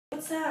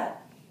What's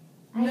that?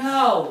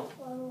 No.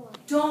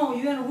 Don't.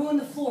 You're going to ruin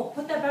the floor.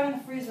 Put that back in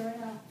the freezer right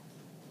now.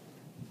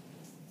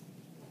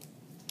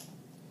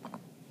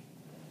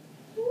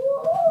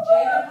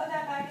 Javen, put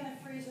that back in the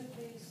freezer,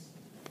 please.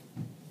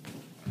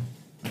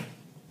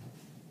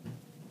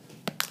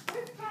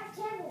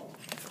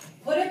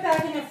 Put it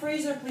back in the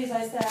freezer, please,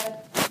 I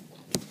said.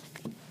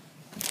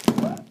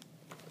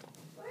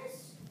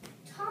 Where's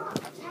Top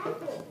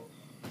Table?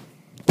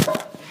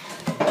 Top.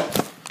 Javen.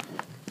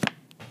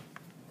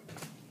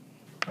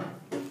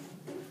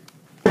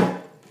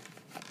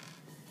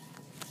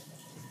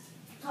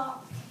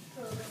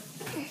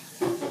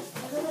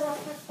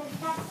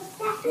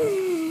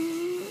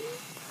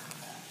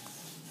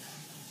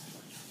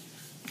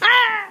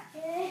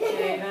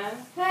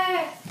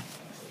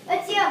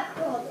 Let's see how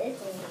cool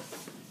this is.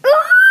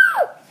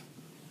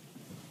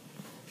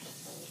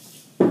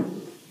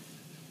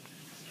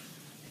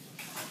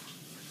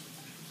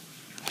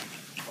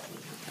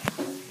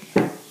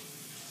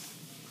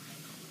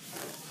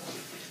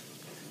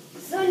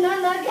 So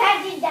no,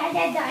 daddy, da.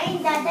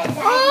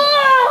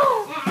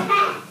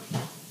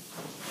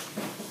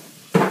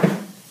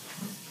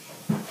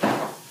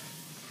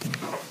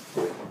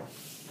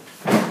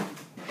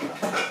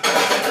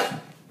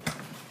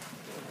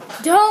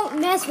 Don't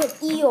mess with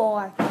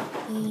Eeyore.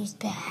 He's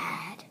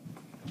bad.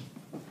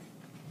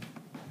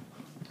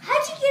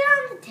 How'd you get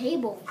on the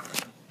table?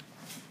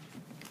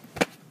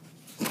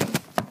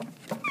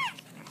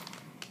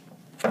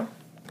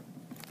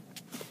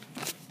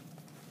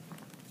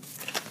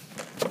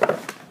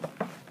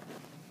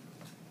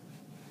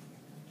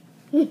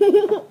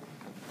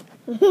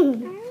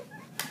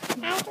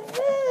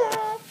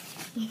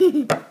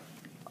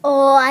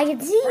 Oh, I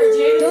can see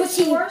you. Don't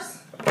see yours?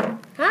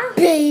 Huh?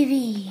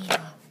 Baby.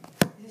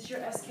 Is this your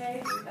SK?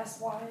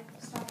 SY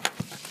stuff?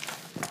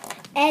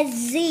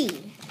 SZ.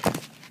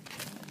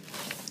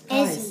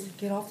 Guys,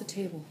 get off the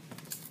table.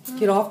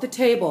 Get off the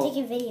table.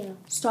 Take a video.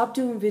 Stop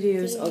doing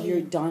videos of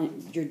your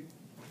donkey.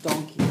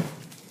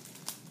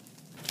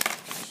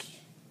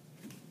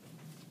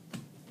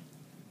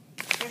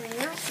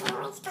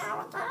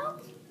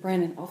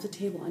 Brandon, off the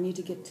table. I need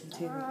to get to the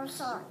table.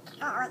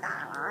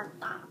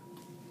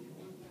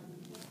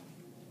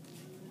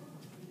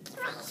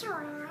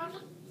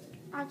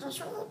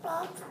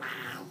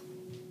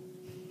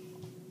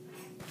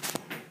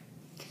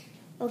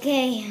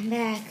 Okay, I'm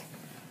back.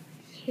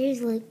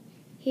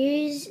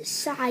 Here's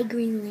Psy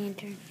Green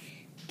Lantern.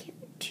 Get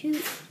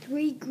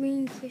 3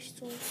 green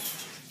crystals.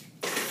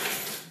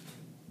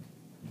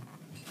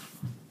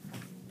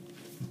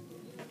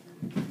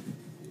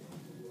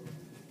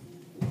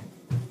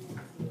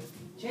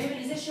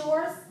 Javen, is this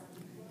yours?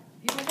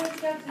 You can put it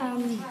together to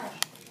the trash.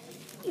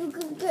 You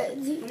can get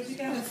Put it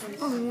together,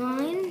 please.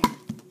 online.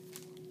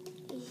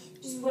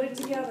 Just put it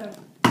together.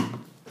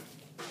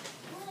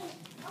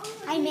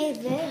 I made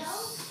this.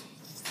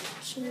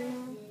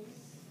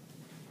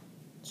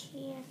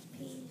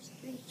 TFPs,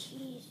 3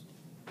 cheese,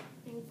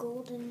 and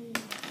golden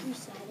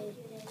 2-sided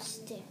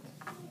stick.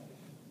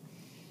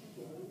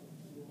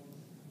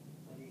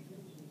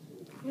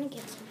 I'm gonna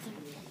get something.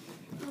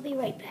 I'll be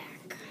right back.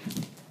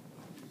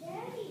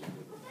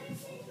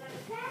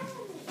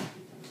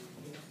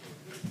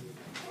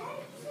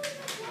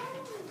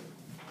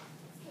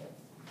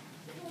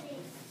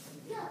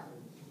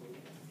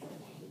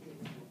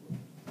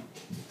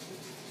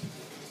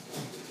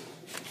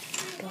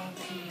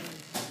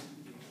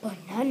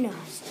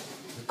 Bananas.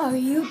 Are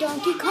you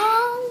Donkey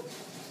Kong?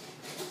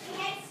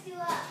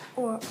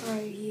 Or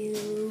are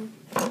you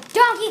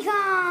Donkey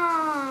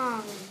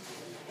Kong?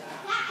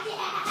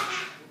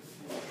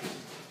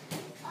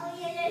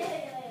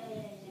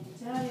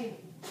 Daddy.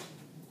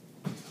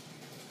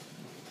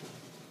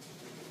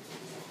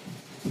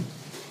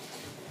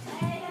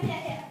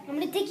 I'm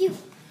gonna take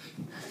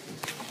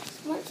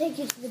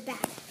you to the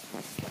back.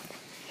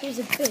 Here's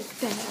a big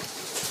bag.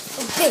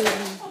 A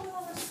baby.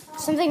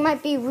 Something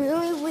might be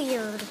really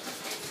weird.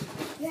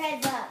 Your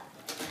head's up.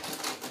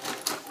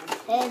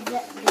 Heads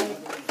up, good.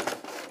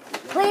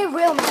 Play a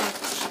real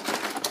match.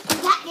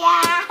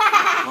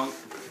 Yeah.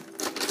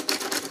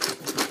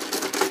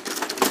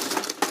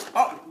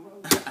 Oh!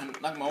 I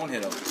knocked my own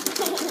head off.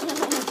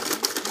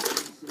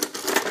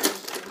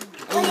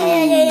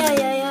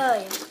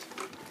 Yeah.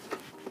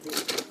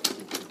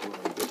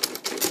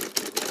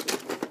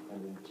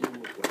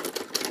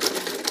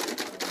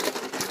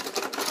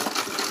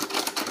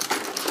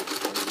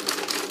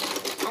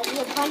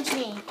 Punch me.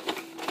 You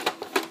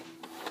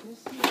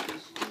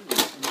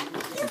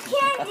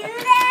can't do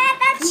that.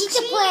 That's Meet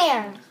the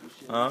player.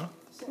 Huh?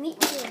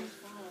 Meet him.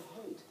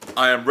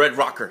 I am Red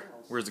Rocker.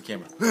 Where's the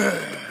camera?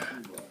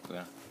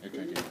 Yeah, here,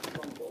 try it.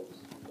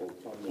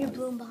 You're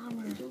Blue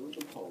Bomber.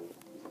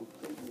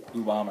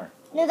 Blue Bomber.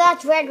 No,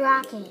 that's Red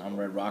Rocket. I'm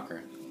Red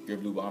Rocker. You're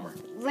Blue Bomber.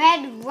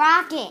 Red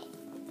Rocket.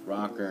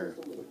 Rocker.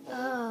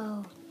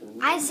 Oh,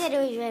 I said it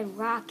was Red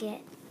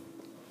Rocket.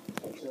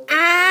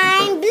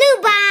 I'm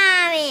Blue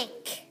Bomber.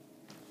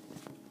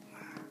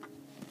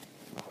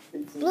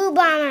 Blue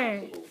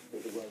Bomber.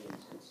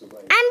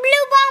 I'm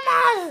Blue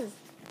Bomber.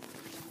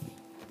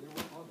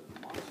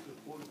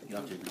 Get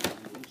off, Jacob.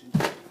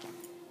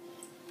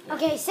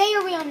 Okay, say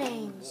your real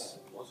names.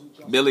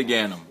 Billy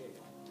Gannum.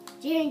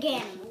 Jaden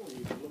Gannon.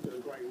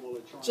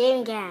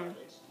 Jaden Gannon.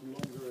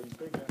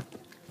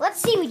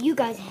 Let's see what you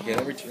guys have. Yeah,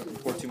 don't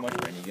report too much,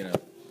 man. You're gonna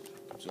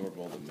absorb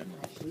all the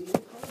memories.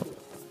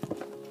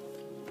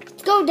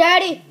 Let's go,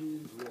 Daddy.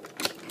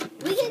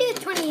 We can do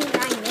 29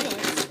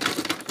 minutes.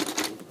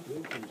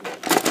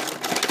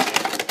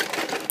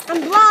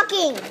 I'm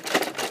blocking.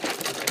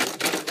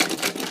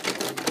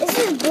 This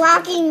is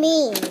blocking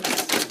me.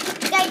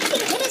 Guys, you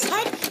can hit his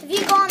head if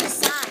you go on the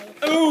side.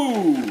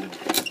 Ooh!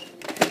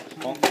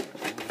 Bonk.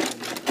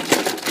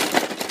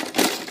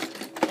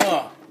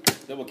 Oh,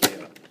 double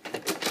KO.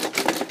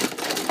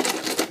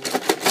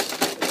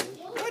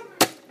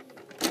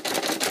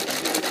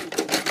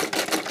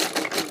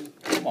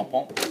 Come on,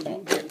 Punk. Come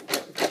on.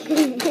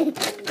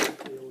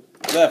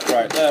 Left,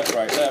 right, left,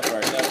 right, left,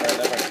 right, left, right,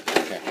 left, right.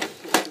 Okay.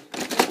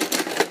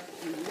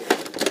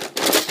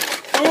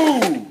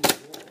 Ooh!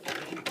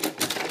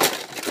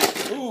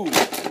 Ooh!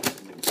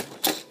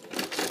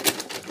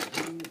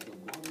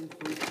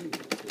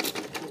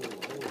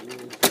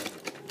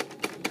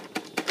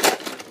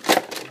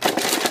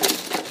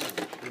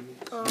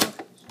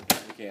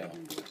 KO.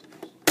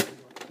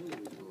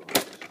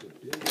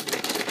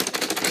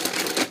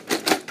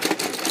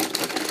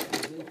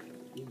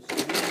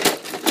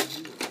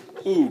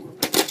 Ooh.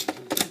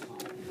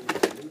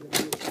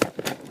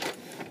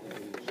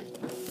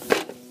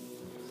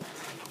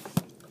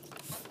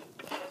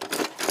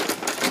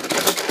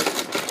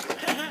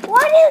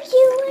 What are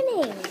you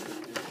winning?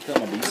 Kill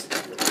my beast.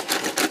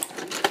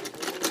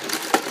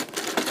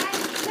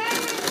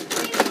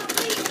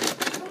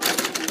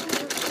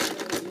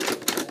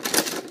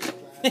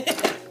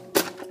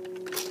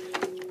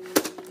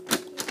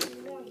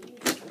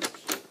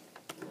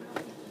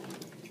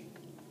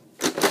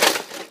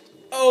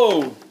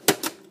 Oh!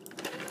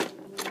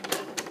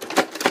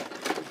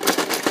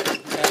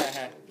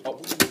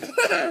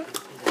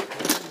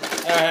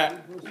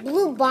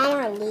 Blue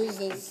Bomber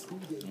loses.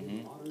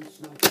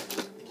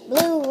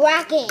 Blue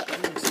Rocket.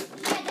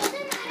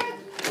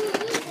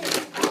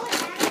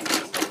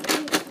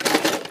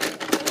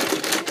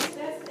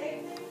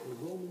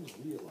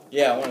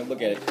 Yeah, I want to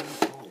look at it.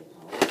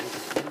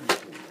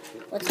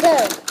 Let's go.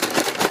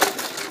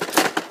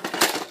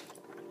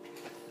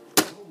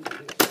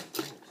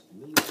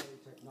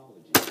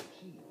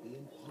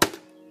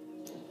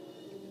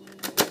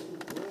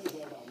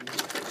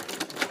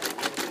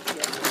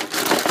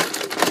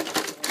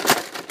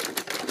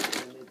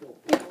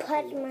 You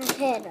cut my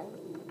head off.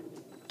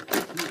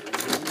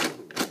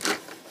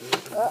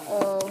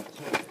 Uh-oh.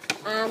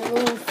 I'm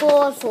going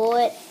forward for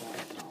it.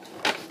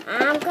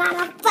 I'm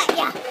gonna fight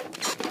ya.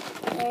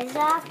 There's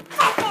a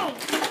fighting.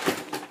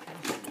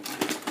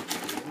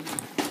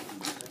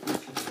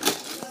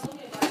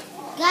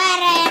 Got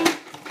him.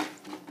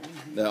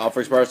 The offer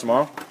expires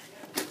tomorrow?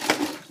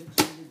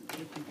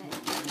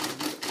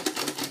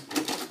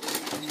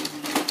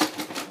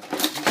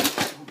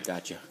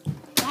 Gotcha.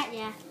 Got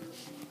ya.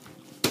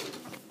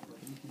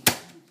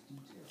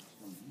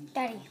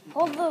 Daddy,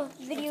 hold the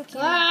video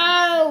camera.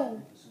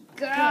 Go!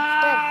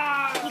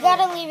 Dad, you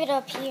gotta leave it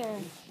up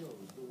here.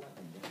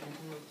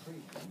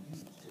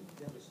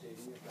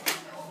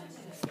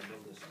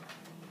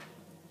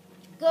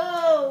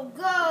 Go,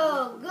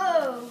 go,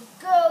 go,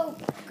 go,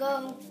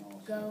 go,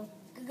 go,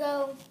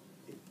 go.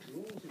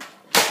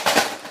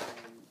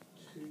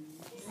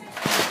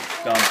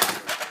 Done.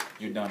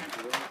 You're done.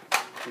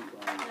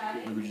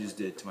 Look what you just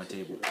did to my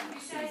table.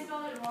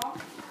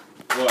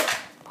 What?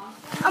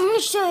 I'm gonna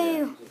show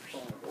you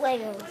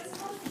Legos.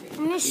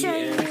 I'm gonna show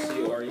you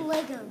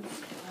Legos.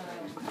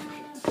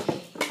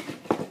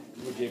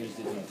 What James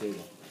did to my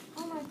table.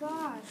 Oh my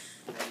gosh.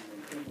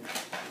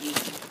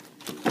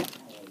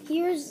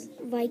 Here's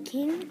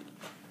Viking.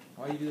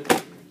 Why you do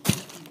that?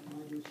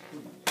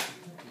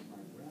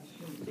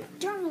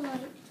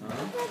 Darnlight.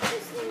 Let's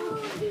just see all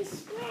of these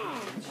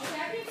scratch.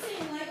 Okay, I keep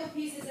seeing Lego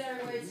pieces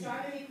everywhere. It's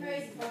driving me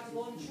crazy. It's about to go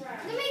in the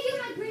trash. Let me do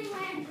my Green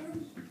Lantern.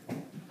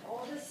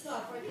 All this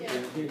stuff right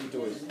there. Give me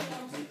toys.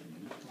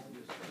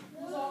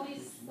 Who's all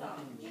these stuff?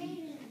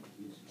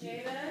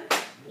 Javen,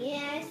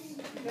 Yes.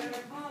 you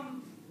better come.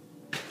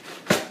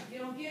 If you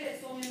don't get it,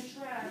 it's only in the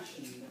trash.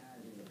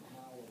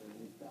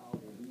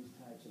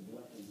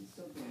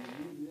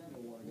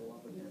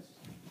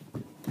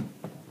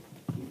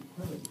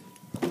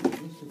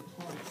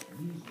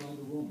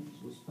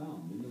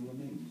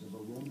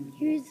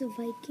 Here's the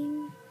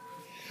Viking.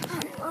 I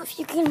don't know if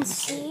you can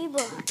see,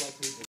 but